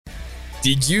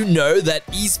Did you know that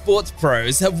esports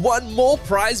pros have won more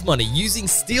prize money using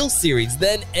SteelSeries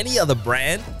than any other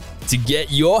brand? To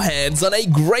get your hands on a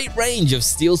great range of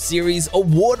SteelSeries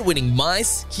award-winning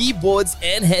mice, keyboards,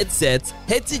 and headsets,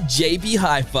 head to JB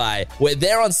Hi-Fi, where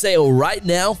they're on sale right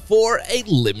now for a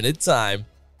limited time.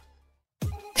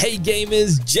 Hey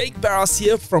gamers, Jake Barros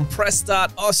here from Press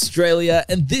Start Australia,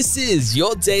 and this is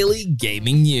your daily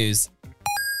gaming news.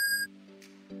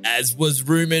 As was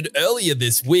rumored earlier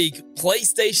this week,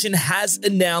 PlayStation has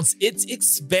announced its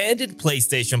expanded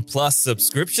PlayStation Plus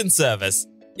subscription service.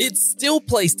 It's still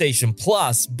PlayStation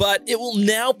Plus, but it will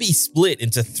now be split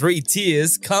into 3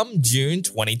 tiers come June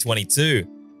 2022.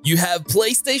 You have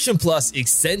PlayStation Plus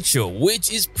Essential,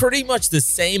 which is pretty much the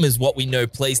same as what we know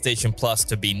PlayStation Plus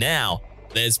to be now.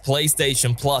 There's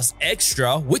PlayStation Plus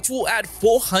Extra, which will add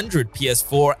 400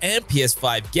 PS4 and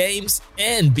PS5 games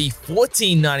and be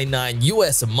 $14.99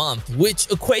 US a month, which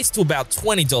equates to about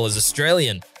 $20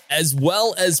 Australian, as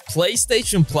well as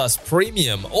PlayStation Plus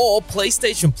Premium or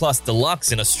PlayStation Plus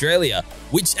Deluxe in Australia,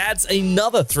 which adds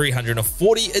another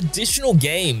 340 additional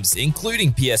games,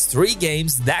 including PS3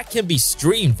 games that can be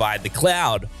streamed via the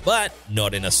cloud, but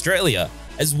not in Australia,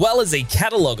 as well as a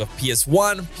catalog of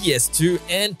PS1, PS2,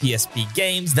 and PSP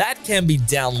games that can be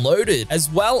downloaded,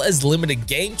 as well as limited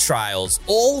game trials,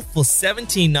 all for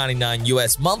 $17.99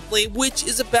 US monthly, which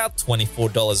is about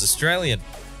 $24 Australian.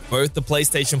 Both the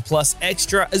PlayStation Plus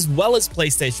Extra as well as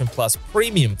PlayStation Plus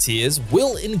Premium tiers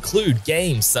will include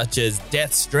games such as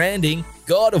Death Stranding,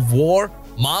 God of War,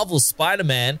 Marvel's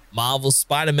Spider-Man, Marvel's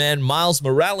Spider-Man Miles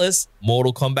Morales,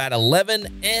 Mortal Kombat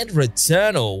 11, and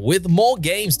Returnal, with more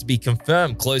games to be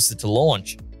confirmed closer to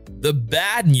launch. The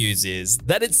bad news is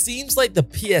that it seems like the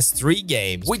PS3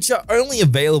 games, which are only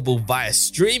available via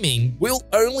streaming, will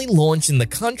only launch in the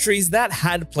countries that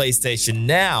had PlayStation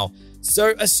Now,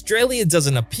 so Australia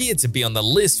doesn't appear to be on the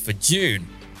list for June,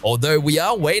 although we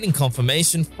are waiting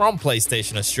confirmation from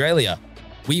PlayStation Australia.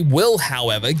 We will,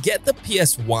 however, get the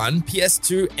PS1,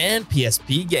 PS2, and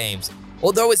PSP games,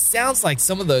 although it sounds like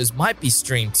some of those might be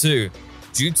streamed too.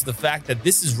 Due to the fact that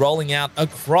this is rolling out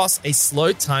across a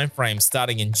slow time frame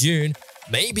starting in June,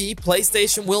 maybe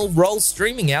PlayStation will roll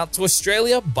streaming out to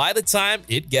Australia by the time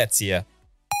it gets here.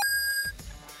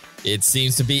 It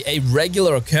seems to be a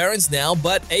regular occurrence now,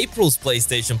 but April's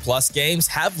PlayStation Plus games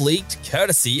have leaked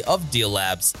courtesy of Deal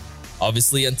Labs.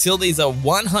 Obviously, until these are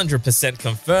 100%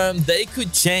 confirmed, they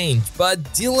could change,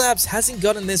 but Deal Labs hasn't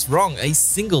gotten this wrong a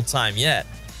single time yet.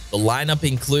 The lineup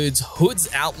includes Hood's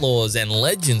Outlaws and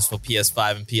Legends for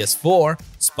PS5 and PS4,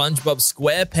 SpongeBob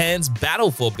SquarePants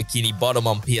Battle for Bikini Bottom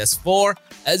on PS4,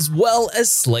 as well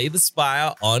as Slay the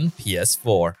Spire on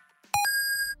PS4.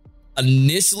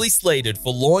 Initially slated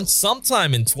for launch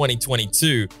sometime in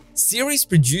 2022, series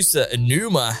producer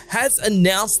Enuma has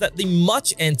announced that the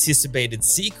much-anticipated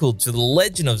sequel to The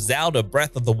Legend of Zelda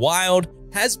Breath of the Wild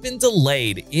has been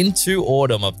delayed into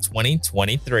autumn of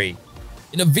 2023.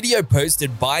 In a video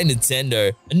posted by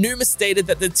Nintendo, Enuma stated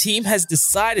that the team has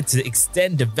decided to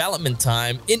extend development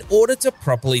time in order to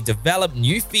properly develop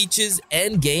new features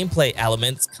and gameplay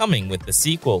elements coming with the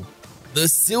sequel. The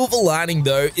silver lining,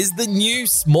 though, is the new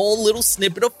small little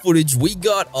snippet of footage we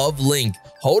got of Link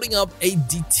holding up a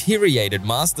deteriorated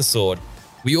Master Sword.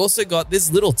 We also got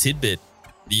this little tidbit.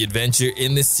 The adventure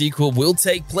in this sequel will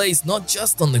take place not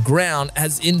just on the ground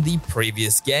as in the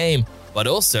previous game, but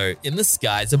also in the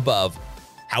skies above.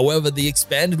 However, the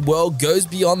expanded world goes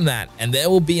beyond that, and there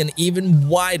will be an even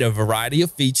wider variety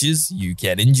of features you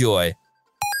can enjoy.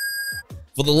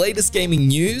 For the latest gaming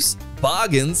news,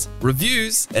 bargains,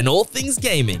 reviews, and all things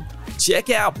gaming, check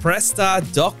out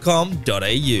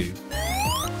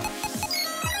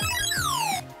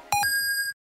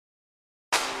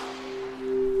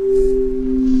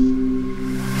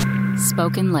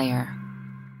Spoken Layer.